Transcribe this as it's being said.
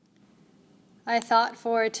I thought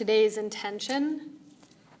for today's intention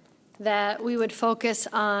that we would focus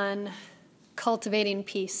on cultivating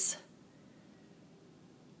peace.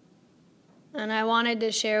 And I wanted to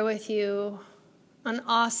share with you an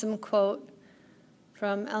awesome quote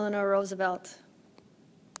from Eleanor Roosevelt.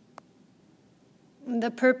 The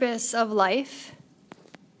purpose of life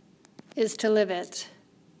is to live it,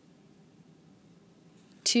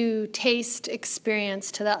 to taste experience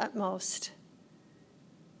to the utmost,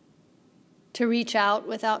 to reach out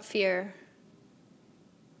without fear,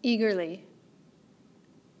 eagerly,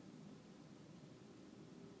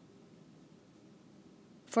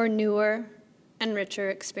 for newer and richer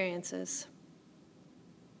experiences.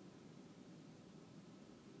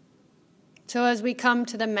 So as we come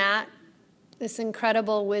to the mat, this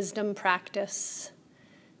incredible wisdom practice,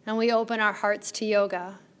 and we open our hearts to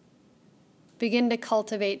yoga, begin to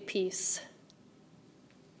cultivate peace.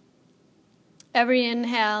 Every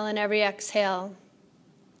inhale and every exhale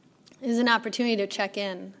is an opportunity to check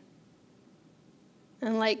in.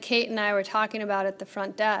 And like Kate and I were talking about at the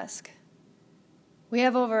front desk, we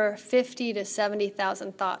have over 50 to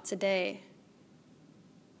 70,000 thoughts a day,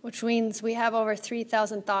 which means we have over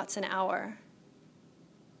 3,000 thoughts an hour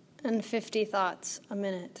and 50 thoughts a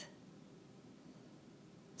minute.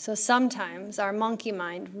 So sometimes our monkey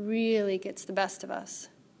mind really gets the best of us.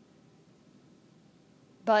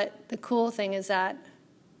 But the cool thing is that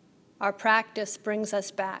our practice brings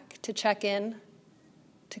us back to check in,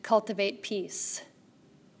 to cultivate peace,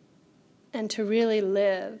 and to really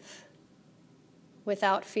live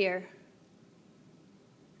without fear,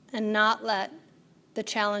 and not let the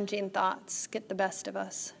challenging thoughts get the best of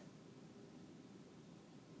us.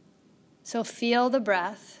 So feel the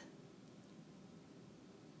breath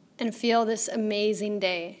and feel this amazing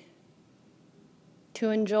day to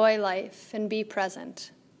enjoy life and be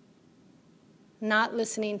present, not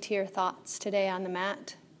listening to your thoughts today on the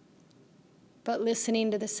mat, but listening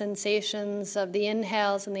to the sensations of the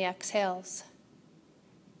inhales and the exhales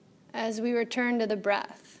as we return to the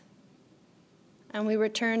breath and we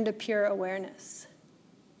return to pure awareness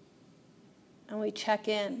and we check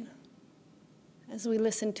in as we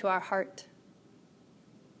listen to our heart.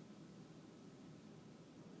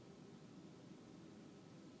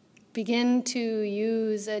 Begin to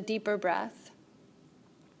use a deeper breath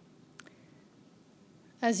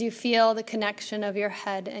as you feel the connection of your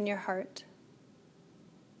head and your heart.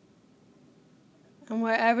 And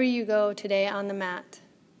wherever you go today on the mat,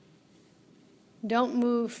 don't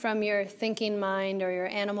move from your thinking mind or your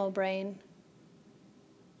animal brain,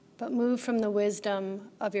 but move from the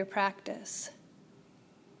wisdom of your practice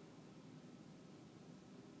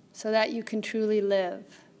so that you can truly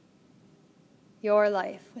live your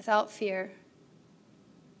life without fear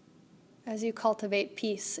as you cultivate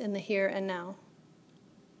peace in the here and now.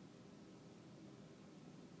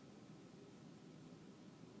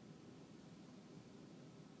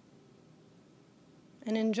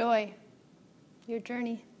 And enjoy your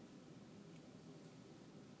journey.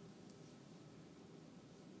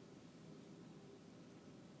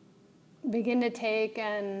 Begin to take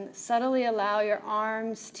and subtly allow your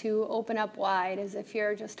arms to open up wide as if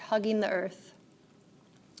you're just hugging the earth.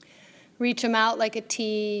 Reach them out like a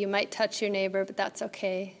T. You might touch your neighbor, but that's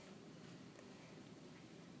okay.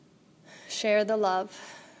 Share the love.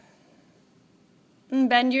 And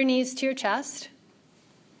bend your knees to your chest.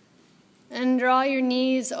 And draw your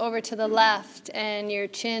knees over to the left and your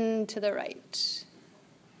chin to the right.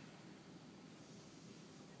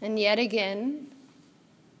 And yet again,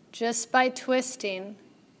 just by twisting,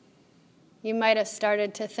 you might have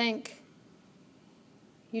started to think.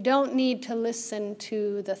 You don't need to listen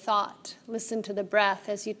to the thought. Listen to the breath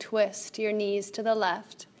as you twist your knees to the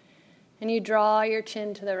left and you draw your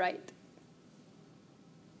chin to the right.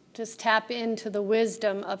 Just tap into the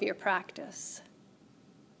wisdom of your practice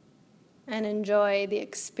and enjoy the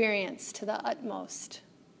experience to the utmost.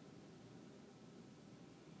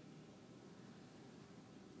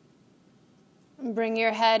 Bring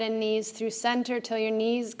your head and knees through center till your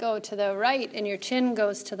knees go to the right and your chin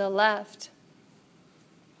goes to the left.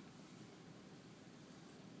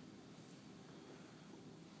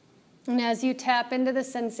 And as you tap into the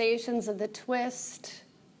sensations of the twist,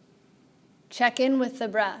 check in with the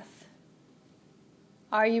breath.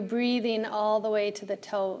 Are you breathing all the way to the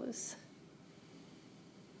toes?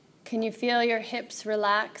 Can you feel your hips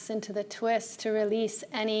relax into the twist to release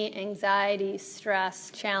any anxiety,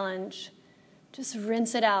 stress, challenge? Just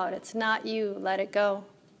rinse it out. It's not you. Let it go.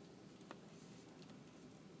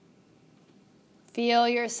 Feel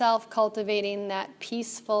yourself cultivating that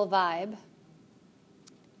peaceful vibe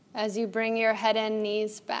as you bring your head and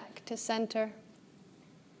knees back to center.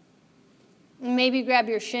 Maybe grab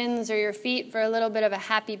your shins or your feet for a little bit of a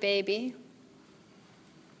happy baby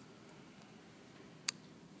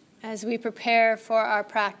as we prepare for our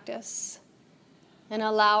practice and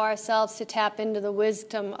allow ourselves to tap into the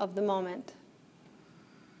wisdom of the moment.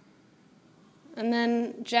 And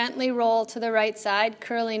then gently roll to the right side,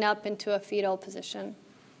 curling up into a fetal position.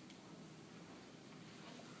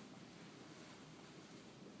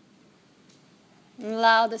 And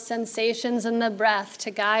allow the sensations and the breath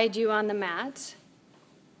to guide you on the mat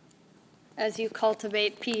as you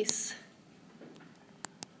cultivate peace.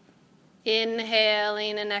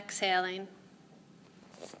 Inhaling and exhaling.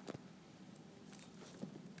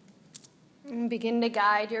 And begin to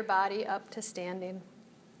guide your body up to standing.